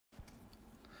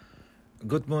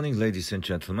Good morning, ladies and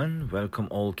gentlemen. Welcome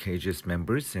all KGS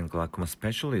members and glaucoma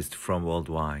specialists from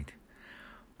worldwide.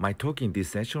 My talk in this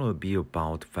session will be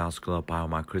about vascular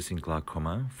biomarkers in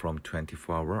glaucoma from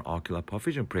 24-hour ocular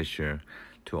perfusion pressure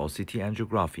to OCT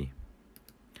angiography.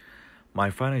 My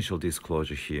financial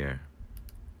disclosure here.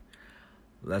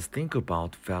 Let's think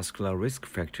about vascular risk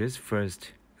factors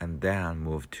first and then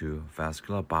move to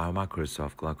vascular biomarkers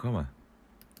of glaucoma.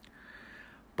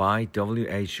 By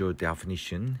WHO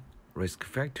definition, risk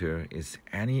factor is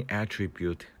any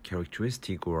attribute,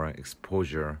 characteristic, or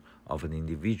exposure of an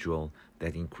individual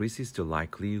that increases the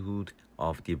likelihood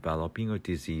of developing a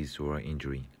disease or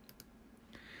injury.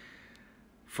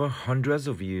 For hundreds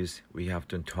of years, we have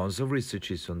done tons of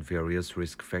researches on various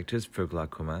risk factors for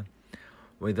glaucoma.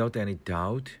 Without any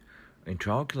doubt,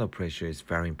 intraocular pressure is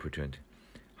very important.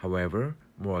 However,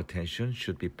 more attention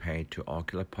should be paid to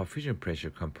ocular perfusion pressure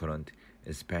component,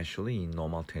 especially in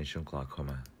normal tension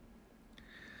glaucoma.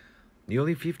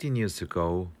 Nearly 15 years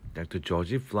ago, Dr.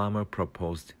 George Flammer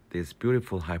proposed this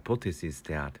beautiful hypothesis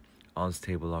that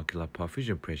unstable ocular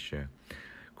perfusion pressure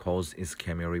causes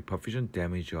ischemic perfusion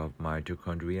damage of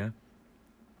mitochondria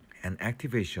and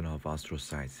activation of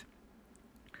astrocytes,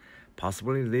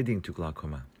 possibly leading to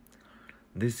glaucoma.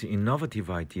 This innovative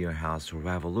idea has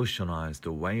revolutionized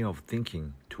the way of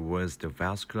thinking towards the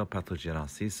vascular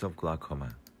pathogenesis of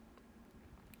glaucoma.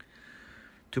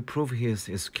 To prove his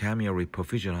ischemic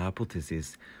perfusion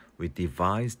hypothesis, we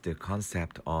devised the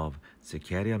concept of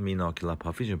circadian mean ocular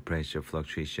perfusion pressure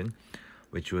fluctuation,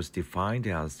 which was defined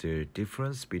as the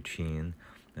difference between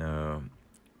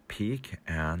peak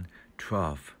and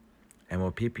trough,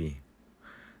 MOPP,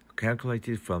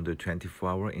 calculated from the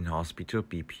 24-hour in-hospital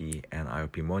BP and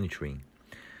IOP monitoring,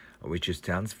 which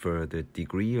stands for the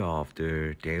degree of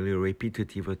the daily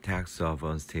repetitive attacks of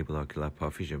unstable ocular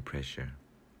perfusion pressure.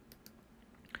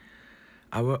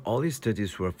 Our early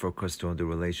studies were focused on the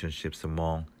relationships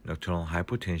among nocturnal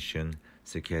hypotension,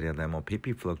 circadian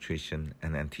MOPP fluctuation,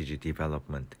 and NTG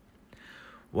development.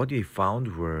 What we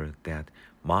found were that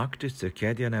marked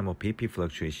circadian MOPP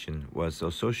fluctuation was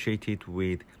associated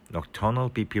with nocturnal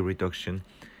BP reduction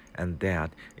and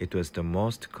that it was the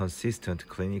most consistent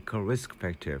clinical risk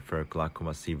factor for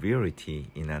glaucoma severity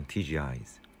in NTG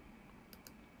eyes.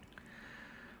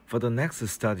 For the next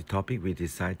study topic, we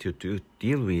decided to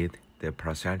deal with the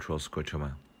paracentral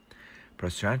scotoma.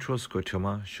 Paracentral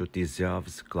scotoma should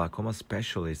deserve glaucoma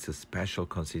specialists' special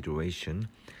consideration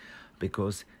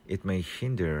because it may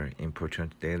hinder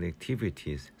important daily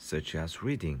activities such as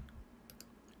reading.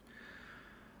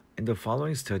 In the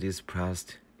following studies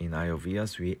pressed in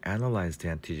IOVS, we analyzed the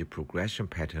NTG progression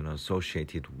pattern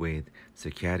associated with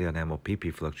circadian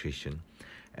MOPP fluctuation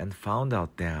and found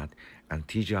out that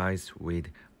NTG eyes with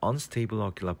unstable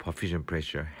ocular perfusion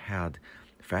pressure had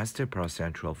faster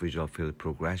paracentral visual field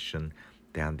progression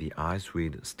than the eyes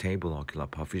with stable ocular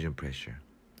perfusion pressure.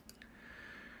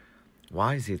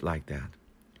 Why is it like that?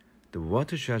 The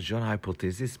watershed zone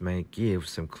hypothesis may give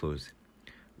some clues.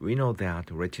 We know that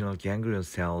retinal ganglion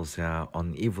cells are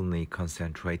unevenly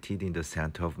concentrated in the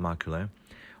center of macula,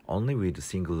 only with a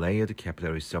single-layered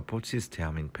capillary support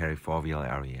system in perifoveal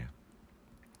area.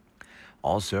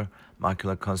 Also,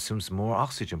 macula consumes more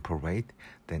oxygen per rate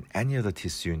than any other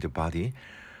tissue in the body,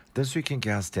 thus we can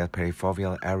guess that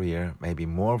perifoveal area may be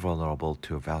more vulnerable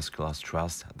to vascular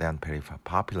stress than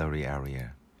papillary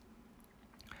area.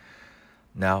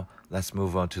 Now, let's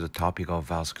move on to the topic of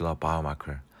vascular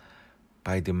biomarker.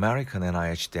 By the American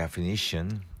NIH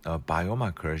definition, a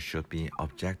biomarker should be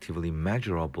objectively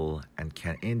measurable and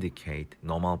can indicate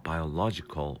normal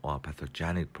biological or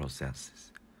pathogenic processes.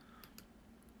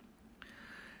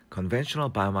 Conventional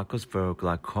biomarkers for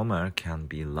glaucoma can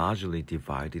be largely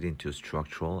divided into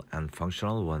structural and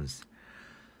functional ones.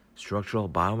 Structural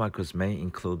biomarkers may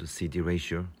include CD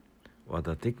ratio, or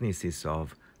the thicknesses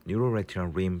of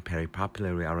neuroretinal rim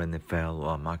peripapillary RNFL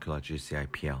or macular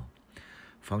GCIPL.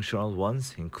 Functional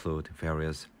ones include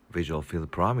various visual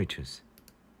field parameters.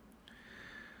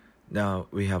 Now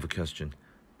we have a question.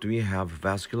 Do we have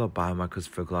vascular biomarkers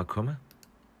for glaucoma?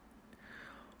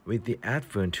 With the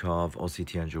advent of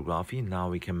OCT angiography,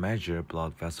 now we can measure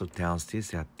blood vessel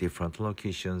densities at different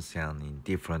locations and in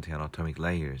different anatomic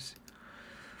layers.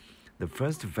 The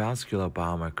first vascular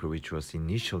biomarker which was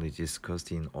initially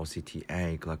discussed in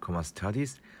OCT-A glaucoma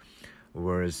studies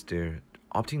was the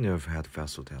optic nerve head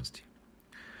vessel density.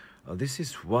 This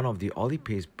is one of the early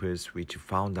papers which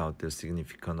found out the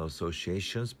significant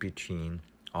associations between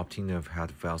optic nerve head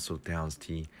vessel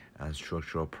density and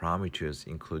structural parameters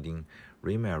including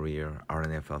rim area,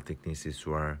 RNFL thicknesses,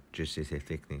 or GCC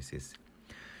thicknesses.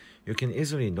 You can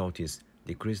easily notice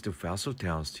decreased vessel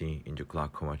density in the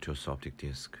glaucomatous optic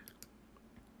disc.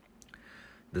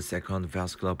 The second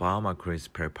vascular biomarker is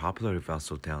peripapillary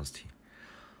vessel density.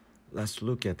 Let's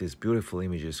look at these beautiful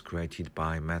images created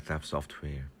by MATLAB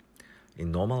software.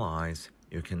 In normal eyes,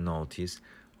 you can notice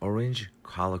orange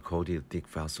color-coded thick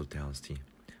vessel density,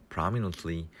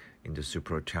 prominently in the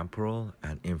supratemporal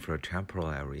and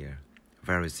infratemporal area,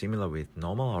 very similar with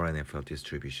normal RNFL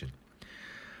distribution.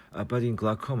 But in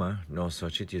glaucoma, no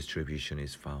such distribution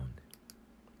is found.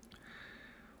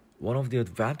 One of the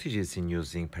advantages in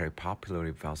using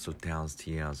peripapillary vessel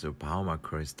density as a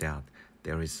biomarker is that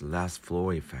there is less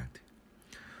flow effect.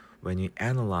 When you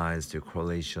analyze the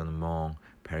correlation among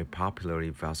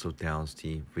peripapillary vessel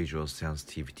density, visual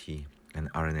sensitivity,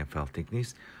 and RNFL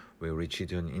thickness, we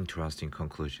reached an interesting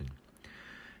conclusion.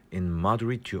 In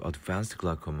moderate to advanced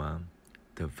glaucoma,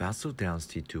 the vessel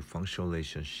density to functional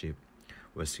relationship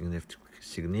was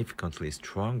significantly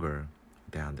stronger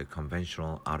than the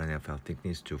conventional RNFL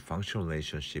thickness to functional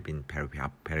relationship in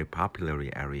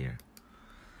peripapillary area.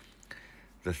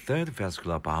 The third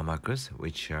vascular biomarkers,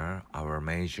 which are our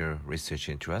major research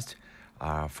interest,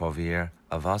 are fovea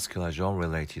avascular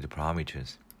zone-related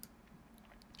parameters.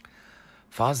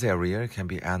 Fuzz area can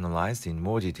be analyzed in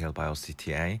more detail by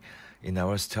OCT-A. In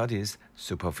our studies,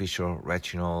 superficial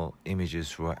retinal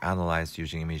images were analyzed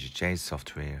using ImageJ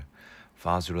software.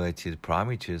 Fuzz-related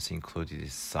parameters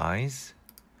included size,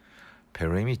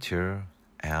 perimeter,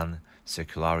 and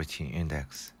circularity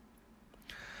index.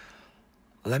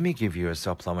 Let me give you a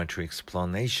supplementary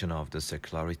explanation of the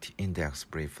circularity index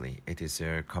briefly. It is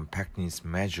a compactness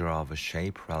measure of a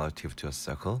shape relative to a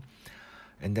circle.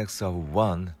 Index of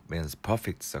 1 means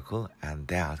perfect circle, and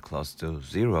that close to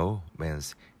 0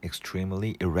 means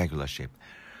extremely irregular shape.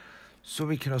 So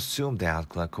we can assume that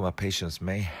glaucoma patients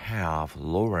may have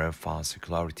lower fuzz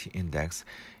circularity index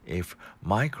if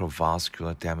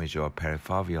microvascular damage or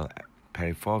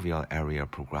perifoveal area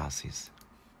progresses.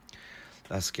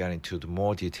 Let's get into the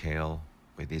more detail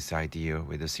with this idea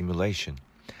with the simulation.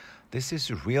 This is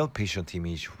a real patient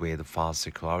image with fuzz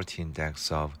circularity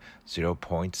index of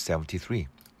 0.73.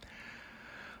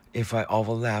 If I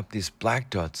overlap these black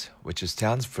dots, which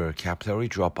stands for capillary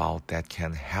dropout that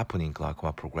can happen in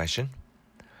glaucoma progression,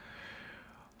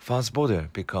 fuzz border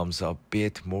becomes a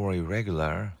bit more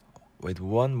irregular with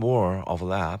one more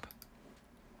overlap.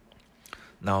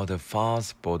 Now the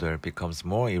fuzz border becomes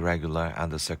more irregular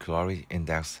and the circularity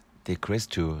index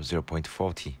decreased to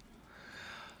 0.40.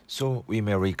 So we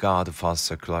may regard the fuzz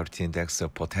circularity index as a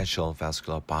potential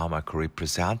vascular biomarker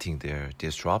representing the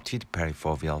disrupted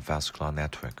perifoveal vascular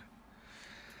network.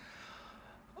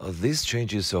 These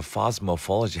changes of fuzz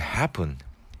morphology happen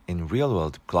in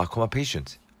real-world glaucoma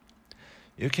patients.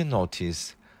 You can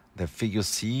notice the figure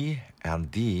C and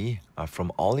D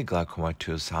from early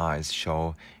glaucomatous eyes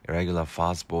show irregular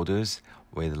fuzz borders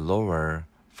with lower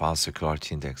fuzz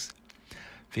circularity index.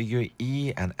 Figure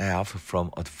E and F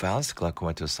from advanced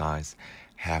glaucomatous eyes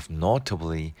have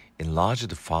notably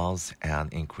enlarged fuzz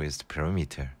and increased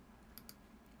perimeter.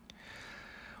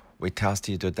 We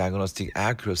tested the diagnostic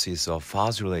accuracies of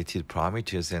fuzz-related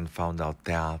parameters and found out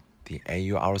that the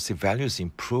AURC values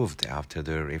improved after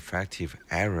the refractive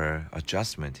error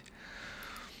adjustment.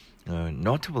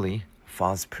 Notably,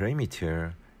 fuzz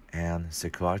perimeter and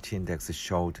circularity index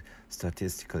showed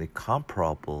statistically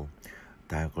comparable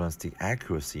diagnostic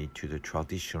accuracy to the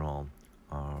traditional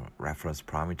reference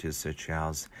parameters such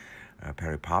as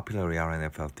peripapillary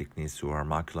RNFL thickness or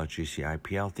macular GC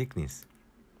IPL thickness.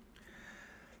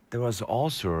 There was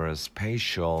also a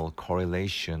spatial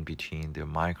correlation between the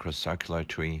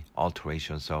microcirculatory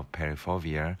alterations of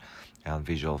perifovea and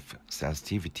visual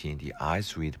sensitivity in the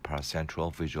eyes with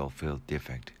paracentral visual field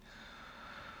defect.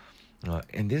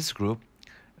 In this group,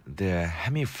 the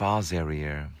hemifuzz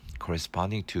area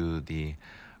corresponding to the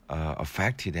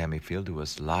affected hemifield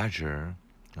was larger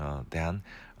than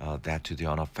that to the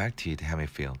unaffected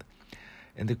hemifield.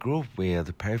 In the group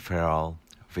with peripheral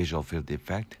visual field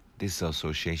defect, this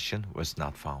association was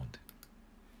not found.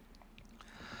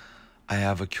 I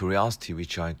have a curiosity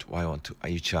which I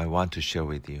want to share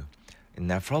with you. In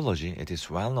nephrology, it is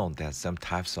well known that some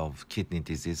types of kidney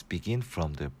disease begin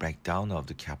from the breakdown of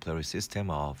the capillary system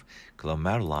of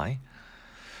glomeruli.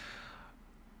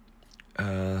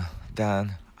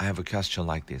 Then I have a question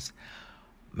like this.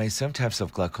 May some types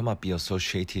of glaucoma be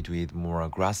associated with more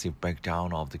aggressive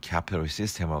breakdown of the capillary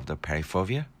system of the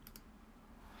perifovea?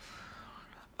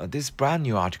 This brand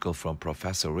new article from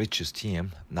Professor Rich's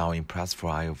team, now in press for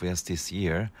IOVS this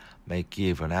year, may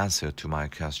give an answer to my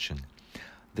question.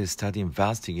 This study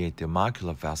investigates the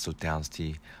macular vessel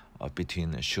density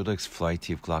between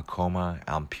pseudoexfoliative glaucoma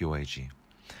and POAG.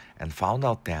 and found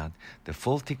out that the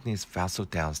full thickness vessel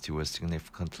density was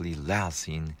significantly less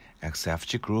in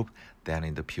XFG group than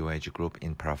in the POH group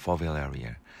in parafoveal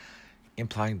area,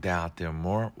 implying that there are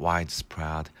more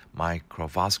widespread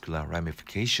microvascular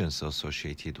ramifications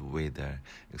associated with the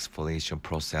exfoliation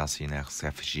process in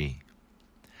XFG.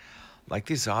 Like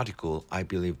this article, I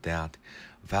believe that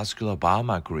vascular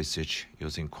biomarker research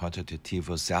using quantitative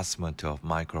assessment of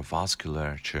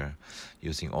microvasculature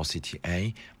using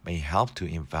OCT-A may help to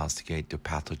investigate the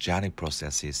pathogenic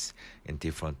processes in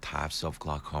different types of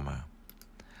glaucoma.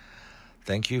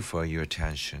 Thank you for your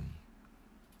attention.